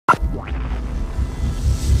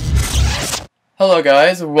Hello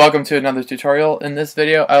guys, welcome to another tutorial. In this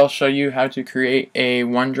video I'll show you how to create a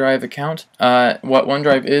OneDrive account. What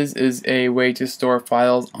OneDrive is a way to store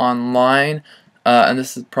files online, and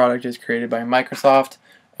this product is created by Microsoft.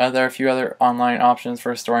 There are a few other online options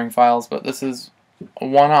for storing files, but this is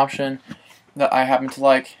one option that I happen to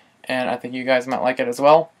like, and I think you guys might like it as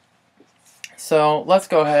well. So let's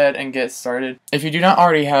go ahead and get started. If you do not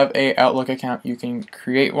already have an Outlook account, you can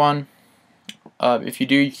create one. If you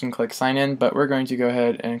do, you can click sign in, but we're going to go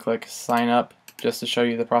ahead and click sign up just to show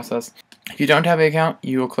you the process. If you don't have an account,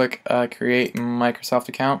 you will click create Microsoft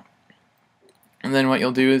account, and then what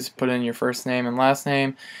you'll do is put in your first name and last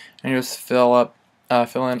name, and you'll just fill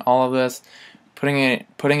in all of this. Putting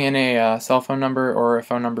in a cell phone number or a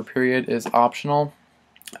phone number period is optional,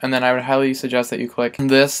 and then I would highly suggest that you click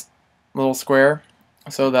this little square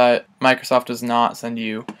so that Microsoft does not send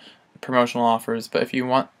you promotional offers. But if you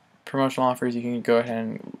want promotional offers, you can go ahead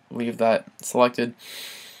and leave that selected.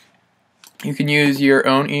 You can use your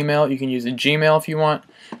own email. You can use a Gmail if you want,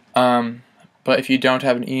 but if you don't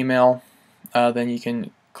have an email, then you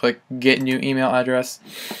can click get new email address,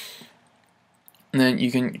 and then you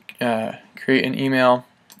can create an email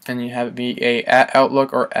and you have it be a at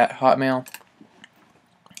Outlook or at Hotmail.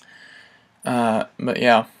 But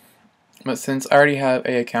since I already have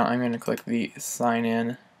an account, I'm going to click the sign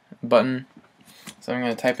in button. So I'm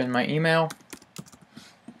going to type in my email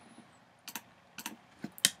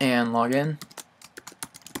and log in.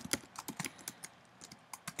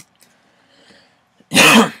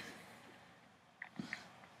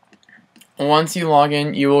 Once you log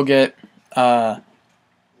in, you will get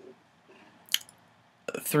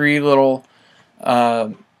three little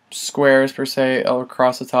squares per se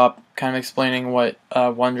across the top, kind of explaining what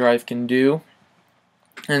OneDrive can do.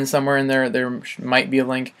 And somewhere in there might be a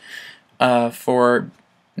link for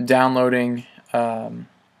downloading or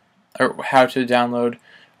how to download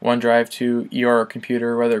OneDrive to your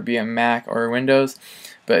computer, whether it be a Mac or Windows.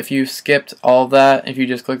 But if you skipped all that, if you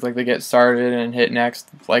just clicked like the get started and hit next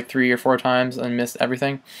like 3 or 4 times and missed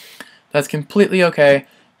everything, that's completely okay,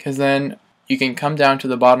 because then you can come down to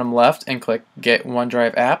the bottom left and click get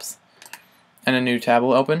OneDrive Apps, and a new tab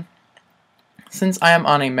will open. Since I am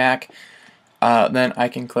on a Mac, then I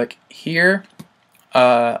can click here.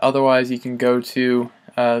 Otherwise, you can go to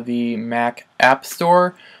the Mac App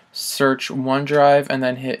Store, search OneDrive, and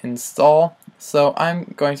then hit install. So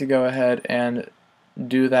I'm going to go ahead and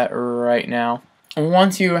do that right now.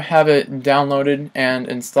 Once you have it downloaded and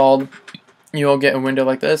installed, you'll get a window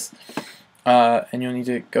like this, and you'll need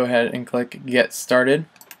to go ahead and click get started.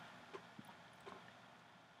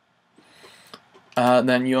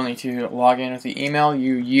 Then you'll need to log in with the email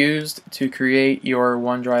you used to create your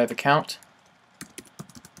OneDrive account.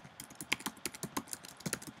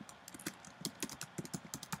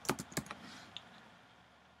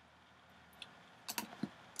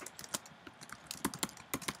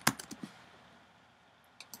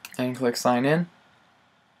 And click sign in,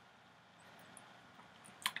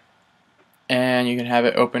 and you can have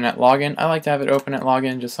it open at login. I like to have it open at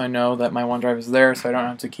login just so I know that my OneDrive is there, so I don't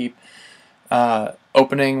have to keep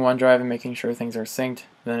opening OneDrive and making sure things are synced.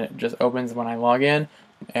 Then it just opens when I log in,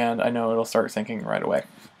 and I know it'll start syncing right away.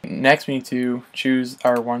 Next, we need to choose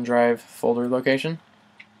our OneDrive folder location.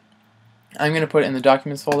 I'm going to put it in the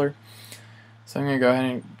documents folder, so I'm going to go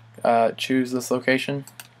ahead and choose this location.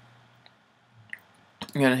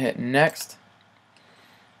 I'm going to hit next,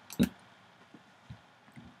 and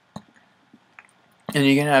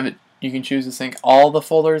you can have it. You can choose to sync all the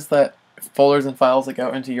folders and files that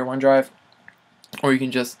go into your OneDrive, or you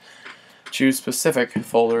can just choose specific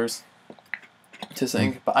folders to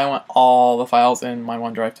sync. But I want all the files in my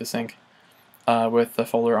OneDrive to sync with the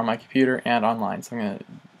folder on my computer and online. So I'm going to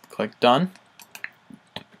click done.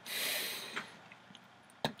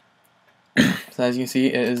 So as you can see,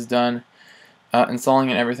 it is done. Installing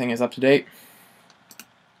and everything is up to date.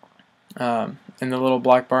 And the little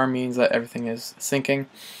black bar means that everything is syncing.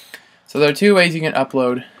 So there are 2 ways you can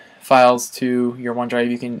upload files to your OneDrive.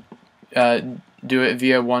 You can do it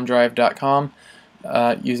via OneDrive.com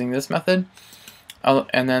using this method,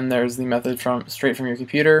 and then there's the method straight from your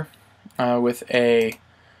computer with a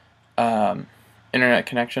internet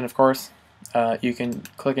connection, of course. You can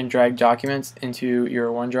click and drag documents into your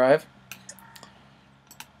OneDrive,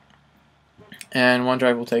 and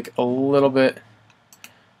OneDrive will take a little bit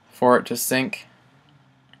for it to sync.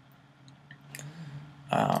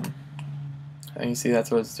 And you see that's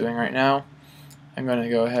what it's doing right now. I'm going to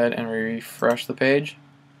go ahead and refresh the page.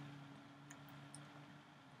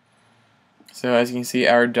 So as you can see,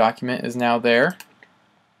 our document is now there.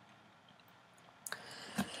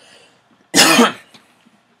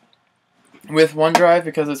 With OneDrive,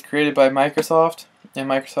 because it's created by Microsoft, and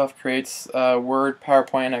Microsoft creates Word,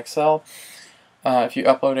 PowerPoint, and Excel, if you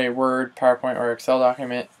upload a Word, PowerPoint, or Excel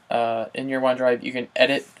document in your OneDrive, you can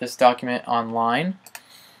edit this document online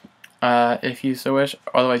if you so wish.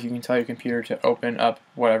 Otherwise, you can tell your computer to open up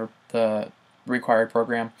whatever the required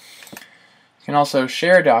program. You can also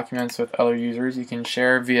share documents with other users. You can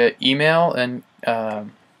share via email and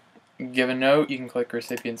give a note. You can click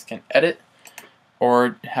recipients can edit,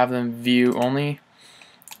 or have them view only,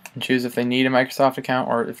 and choose if they need a Microsoft account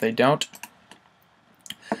or if they don't.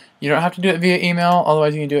 You don't have to do it via email,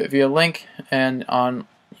 otherwise you can do it via link, and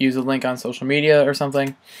use a link on social media or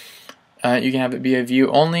something. You can have it be a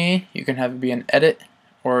view only, you can have it be an edit,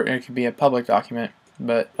 or it could be a public document.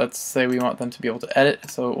 But let's say we want them to be able to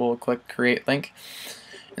edit, so we'll click create link.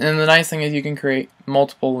 And then the nice thing is you can create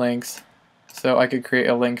multiple links. So I could create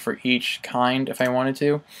a link for each kind if I wanted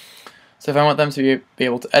to. So if I want them to be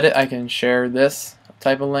able to edit, I can share this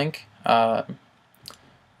type of link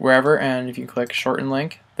wherever, and if you click shorten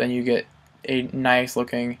link, then you get a nice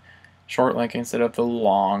looking short link instead of the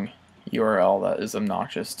long URL that is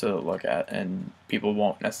obnoxious to look at and people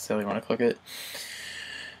won't necessarily want to click it.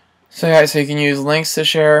 So yeah, so you can use links to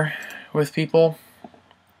share with people.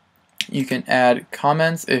 You can add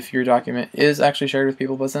comments if your document is actually shared with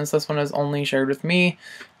people, but since this one is only shared with me,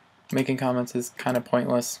 making comments is kind of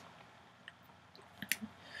pointless.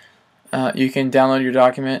 You can download your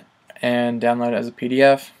document and download it as a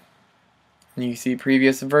PDF. And you can see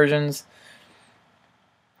previous versions.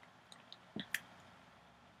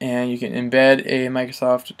 And you can embed a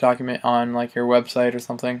Microsoft document on like your website or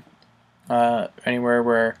something. Anywhere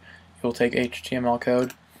where you'll take HTML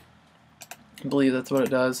code. I believe that's what it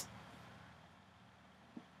does.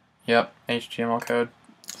 Yep, HTML code.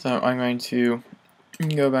 So I'm going to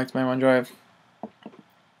go back to my OneDrive.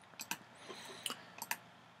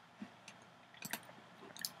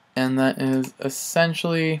 And that is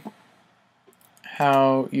essentially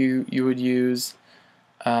how you would use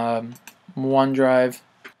OneDrive.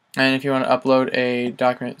 And if you want to upload a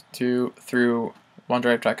document through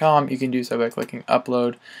OneDrive.com, you can do so by clicking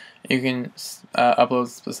upload. You can upload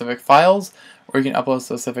specific files, or you can upload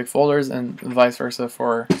specific folders, and vice versa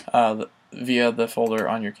for via the folder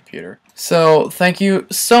on your computer. So thank you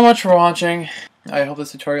so much for watching. I hope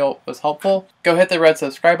this tutorial was helpful. Go hit the red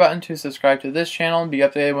subscribe button to subscribe to this channel and be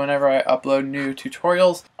updated whenever I upload new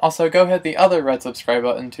tutorials. Also, go hit the other red subscribe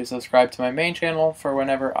button to subscribe to my main channel for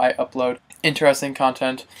whenever I upload interesting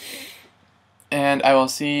content. And I will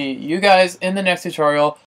see you guys in the next tutorial.